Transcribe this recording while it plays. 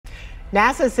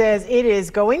NASA says it is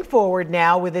going forward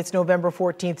now with its November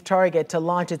 14th target to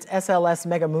launch its SLS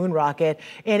Mega Moon rocket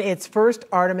in its first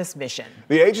Artemis mission.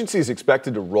 The agency is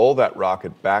expected to roll that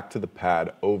rocket back to the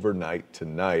pad overnight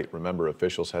tonight. Remember,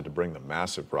 officials had to bring the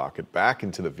massive rocket back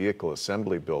into the vehicle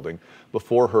assembly building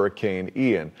before Hurricane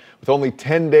Ian. With only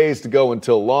 10 days to go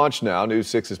until launch now, News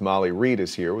 6's Molly Reed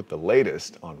is here with the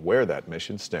latest on where that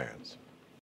mission stands.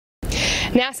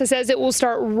 NASA says it will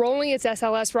start rolling its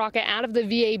SLS rocket out of the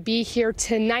VAB here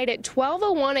tonight at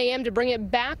 12:01 a.m. to bring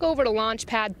it back over to Launch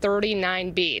Pad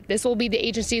 39B. This will be the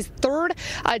agency's third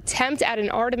attempt at an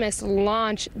Artemis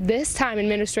launch. This time,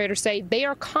 administrators say they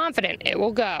are confident it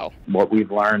will go. What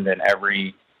we've learned in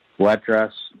every wet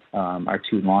dress, our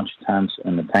 2 launch attempts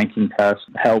and the tanking test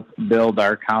help build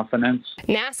our confidence.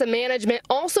 NASA management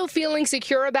also feeling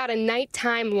secure about a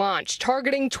nighttime launch,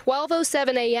 targeting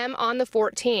 12:07 a.m. on the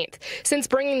 14th. Since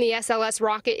bringing the SLS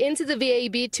rocket into the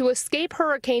VAB to escape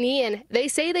Hurricane Ian, they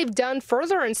say they've done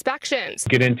further inspections.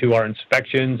 Get into our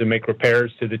inspections and make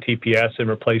repairs to the TPS and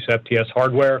replace FTS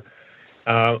hardware.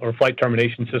 Or flight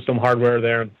termination system hardware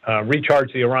there,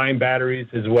 recharge the Orion batteries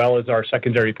as well as our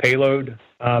secondary payload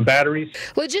batteries.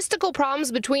 Logistical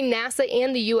problems between NASA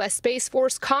and the U.S. Space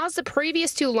Force caused the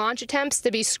previous 2 launch attempts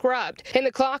to be scrubbed, and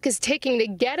the clock is ticking to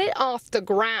get it off the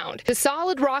ground. The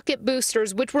solid rocket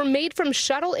boosters, which were made from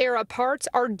shuttle-era parts,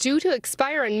 are due to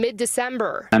expire in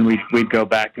mid-December. And we'd go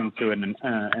back into an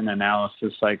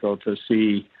analysis cycle to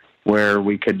see where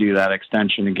we could do that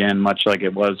extension again, much like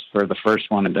it was for the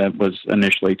first one that was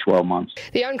initially 12 months.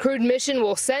 The uncrewed mission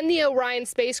will send the Orion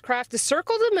spacecraft to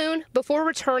circle the moon before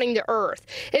returning to Earth.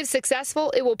 If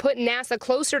successful, it will put NASA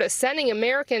closer to sending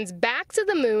Americans back to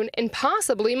the moon and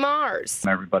possibly Mars.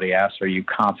 Everybody asks, are you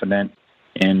confident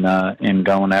in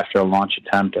going after a launch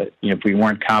attempt? If we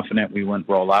weren't confident, we wouldn't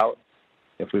roll out.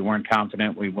 If we weren't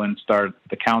confident, we wouldn't start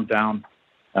the countdown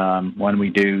when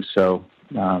we do. So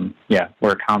yeah,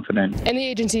 we're confident. And the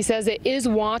agency says it is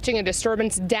watching a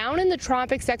disturbance down in the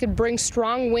tropics that could bring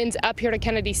strong winds up here to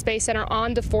Kennedy Space Center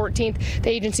on the 14th. The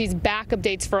agency's backup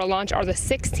dates for a launch are the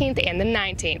 16th and the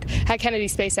 19th. At Kennedy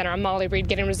Space Center, I'm Molly Reed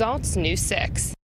getting results, News 6.